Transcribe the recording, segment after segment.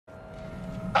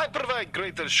provide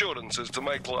great assurances to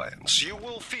my clients, you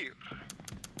will fear.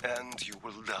 And you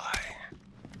will die.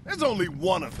 There's only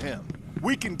one of him.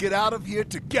 We can get out of here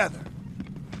together.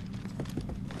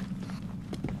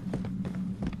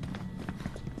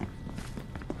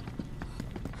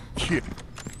 Kid.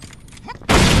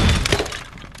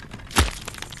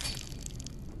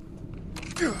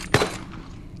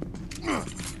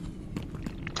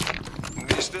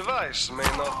 This device may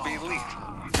not be lethal,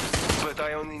 but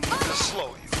I only need to slow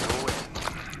you to win.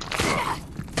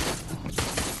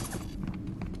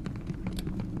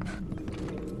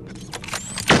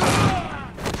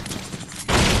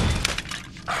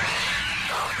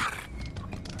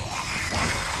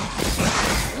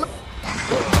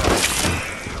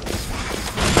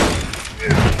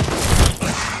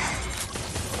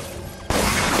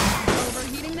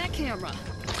 Overheating that camera.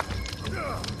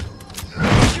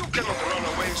 You cannot run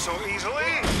away so easily!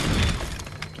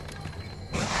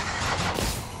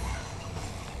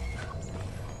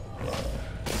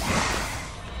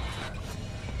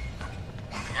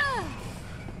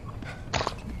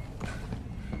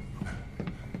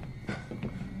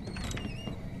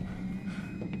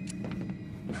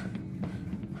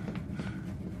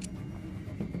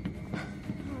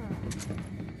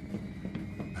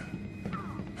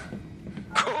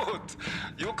 Good!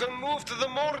 You can move to the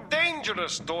more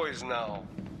dangerous toys now.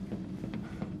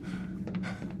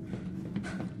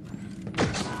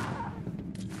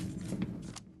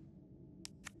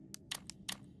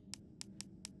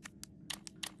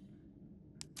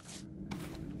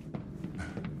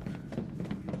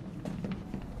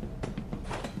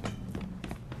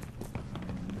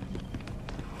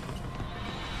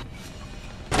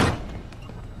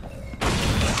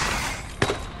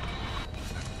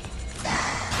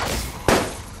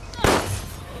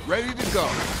 Ready to go.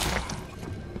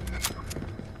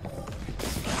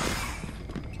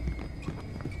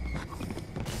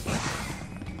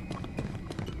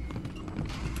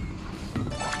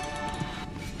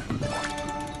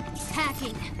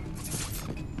 Hacking.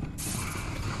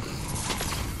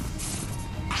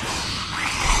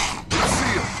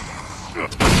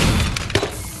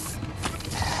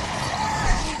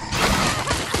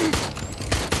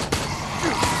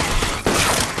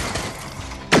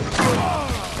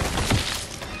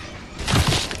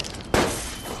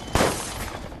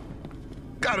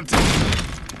 Gotta take it.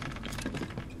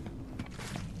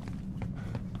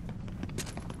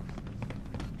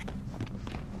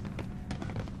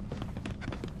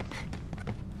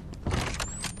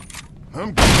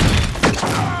 I'm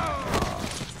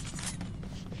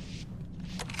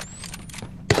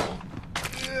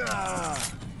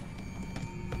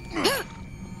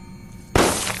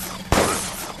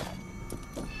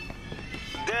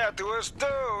That was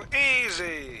too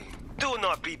easy. Do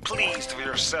not be pleased with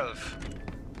yourself.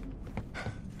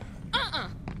 Gonna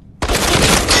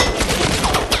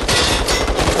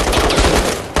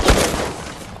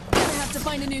have to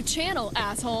find a new channel,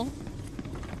 asshole.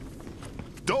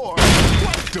 door.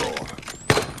 What door?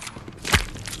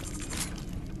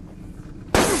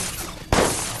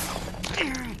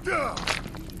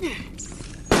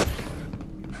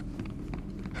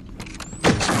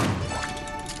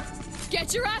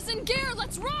 Get your ass in gear,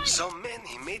 let's run! So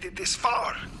many made it this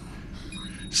far.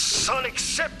 It's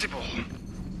unacceptable.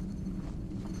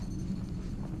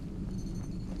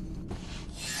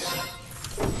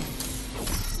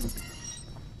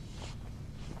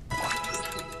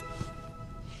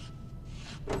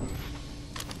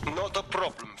 Not a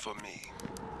problem for me.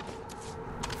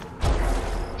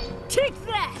 Take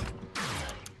that!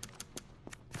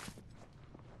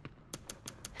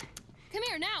 Come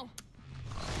here now.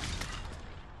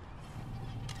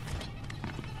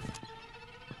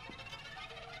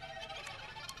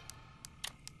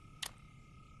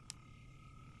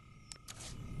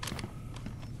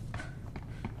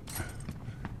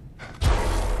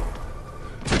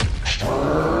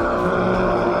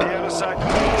 The other side of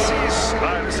this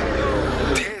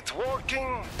is it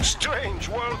working? Strange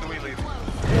world we live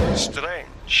in.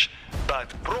 Strange, but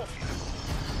profitable.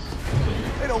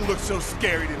 They don't look so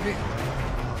scary to me.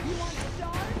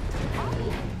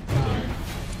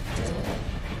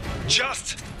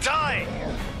 Just die!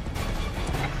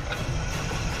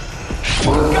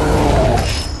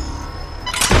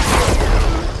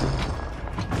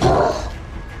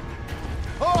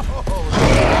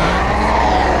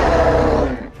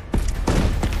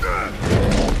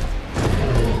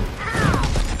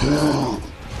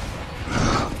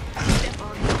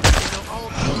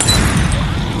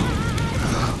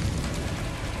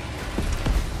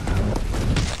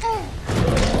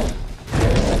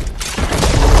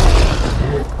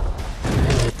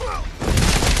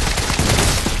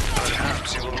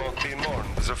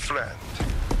 a friend.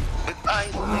 But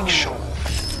I'll make sure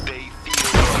they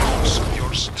feel the pulse of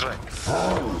your strength.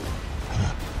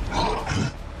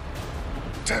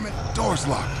 Damn it, door's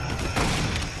locked.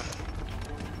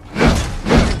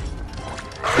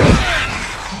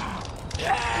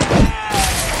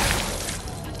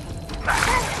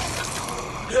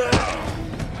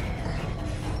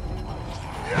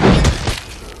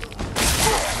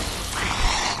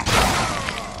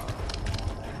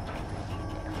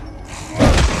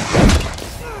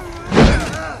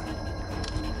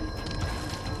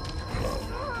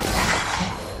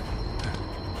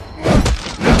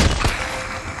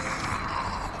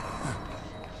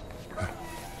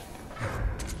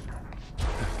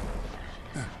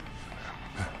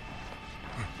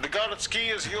 Guard's key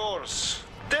is yours.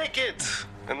 Take it,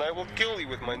 and I will kill you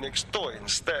with my next toy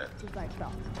instead.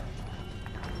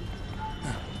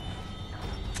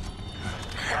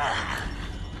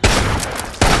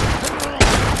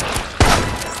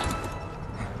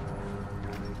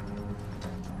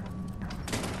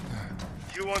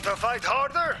 You want to fight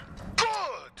harder?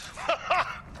 Good!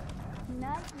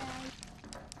 Night, night.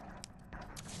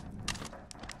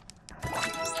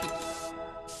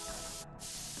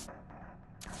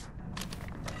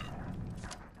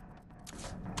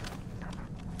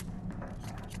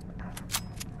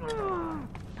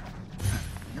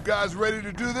 You guys ready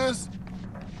to do this?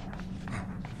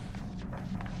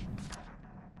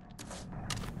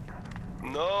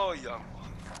 No, young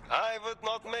one. I would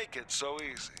not make it so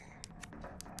easy.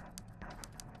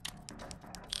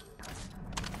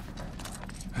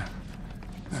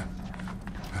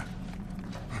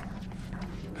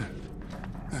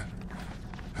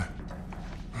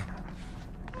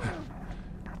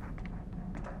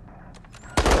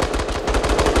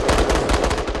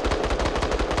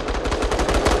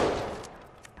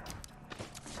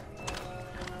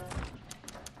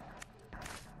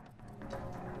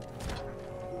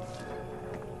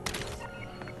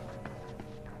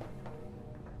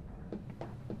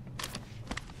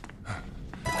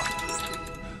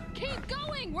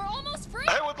 We're almost free!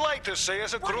 I would like to say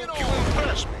as a group you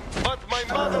impress me, but my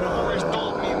mother always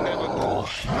told me never to.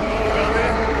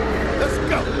 Let's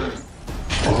go!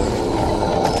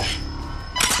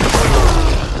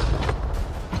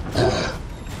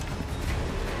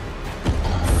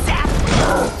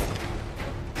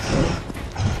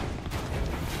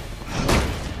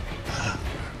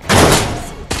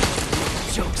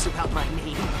 Jokes about my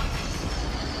name.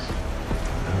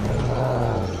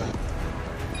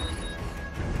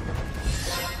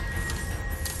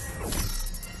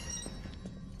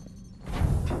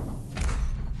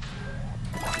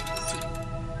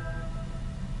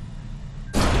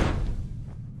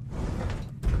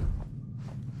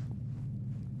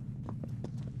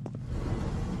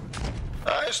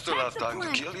 I still have time to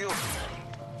kill you.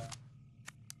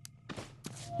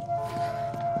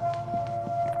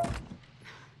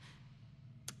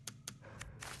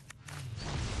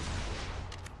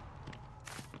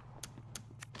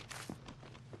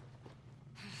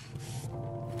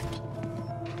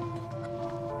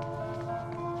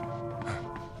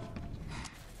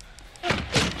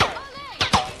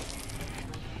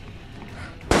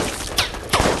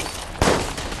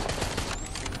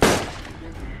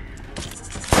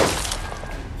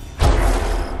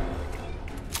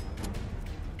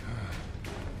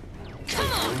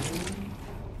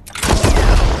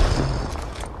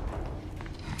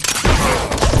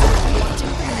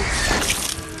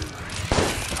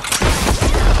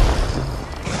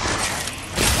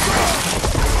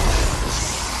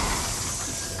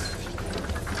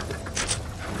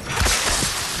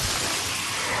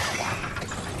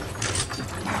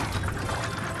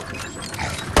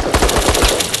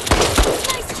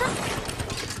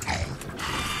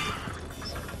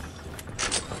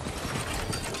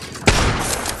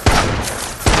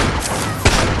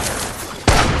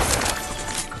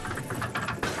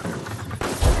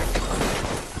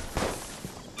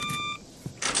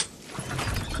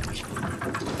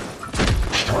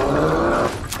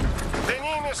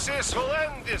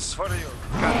 For you.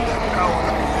 Got that power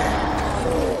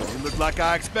up here. You look like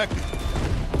I expected.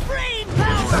 Brain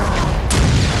power!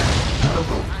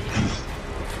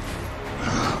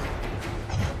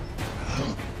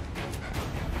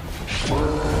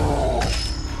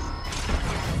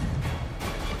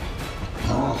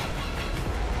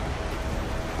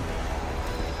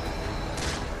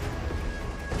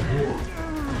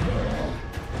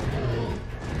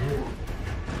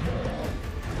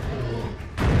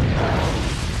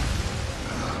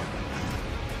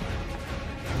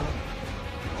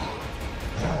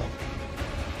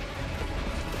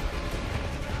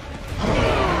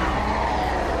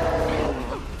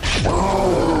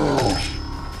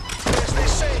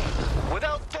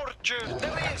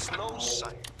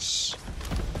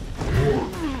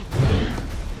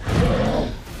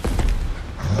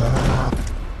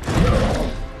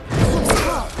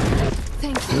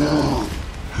 Night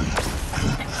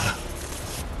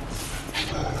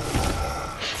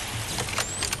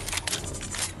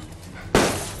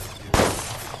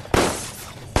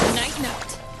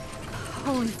note.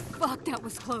 Holy fuck, that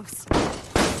was close. My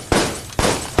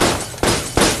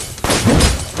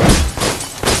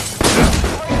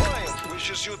client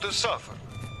wishes you to suffer.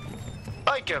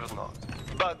 I care not,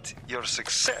 but your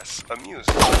success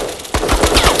amuses me.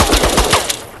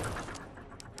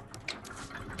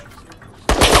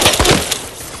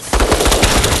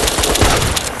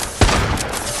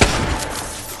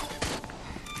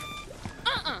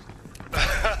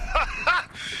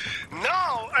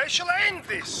 Now I shall end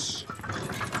this.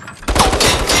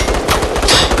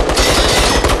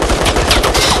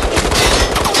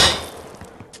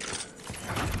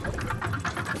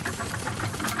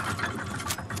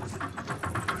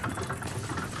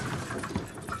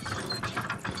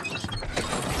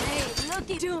 Hey,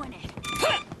 looky doing it.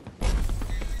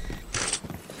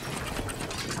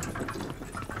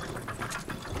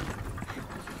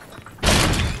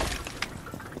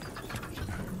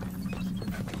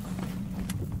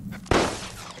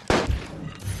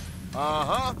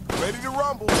 Uh-huh. Ready to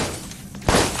rumble.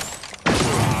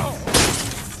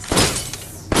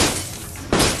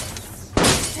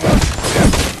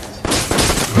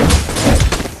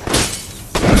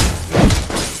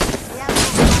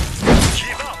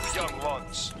 Give up, young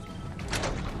ones.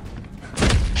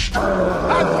 I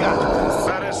got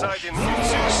Parasite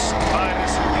infuses,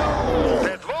 virus immune,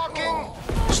 dead walking,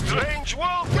 strange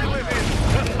world we live in.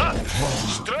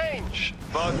 Strange,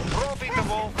 but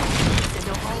profitable.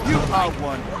 this. You are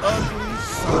one ugly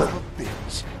son of a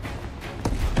bitch.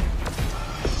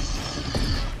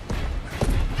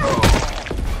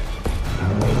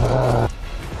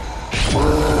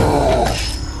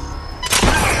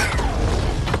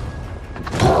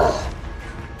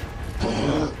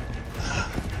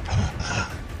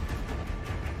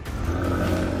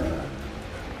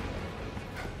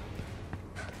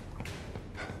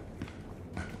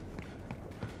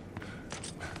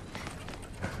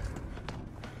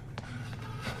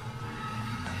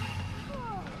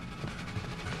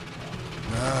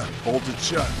 Hold it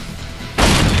shut.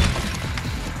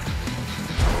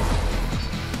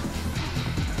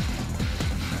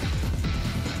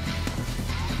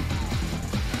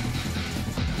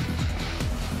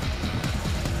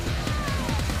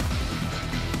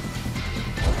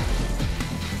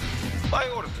 My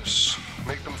orders.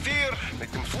 Make them fear,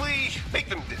 make them flee, make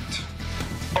them dead.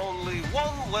 Only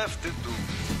one left to do.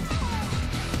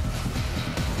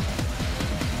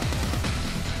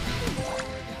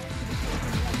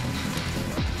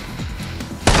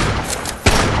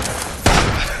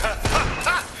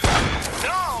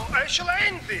 Now I shall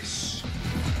end this.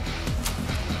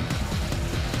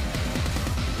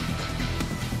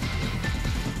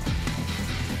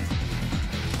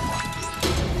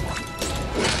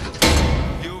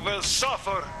 You will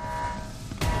suffer.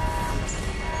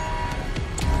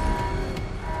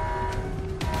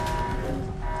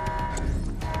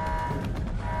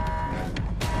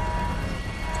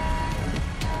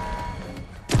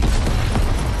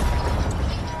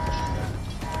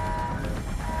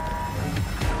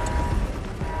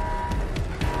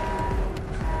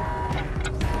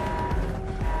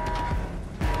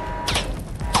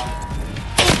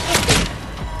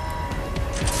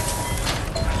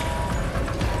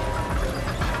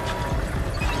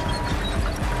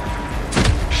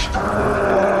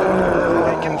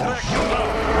 I can track you down.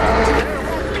 There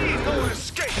will be no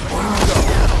escape.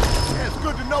 Yeah, it's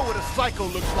good to know what a psycho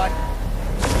looks like.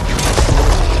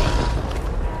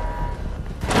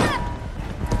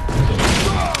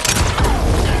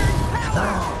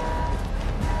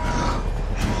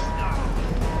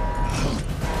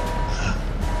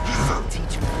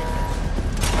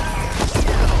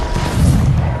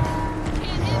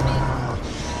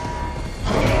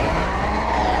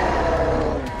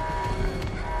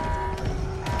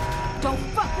 Don't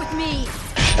fuck with me!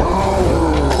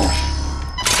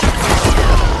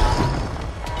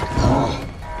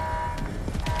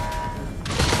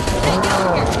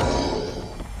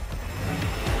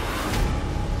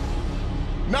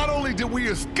 Not only did we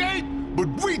escape, but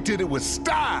we did it with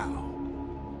style.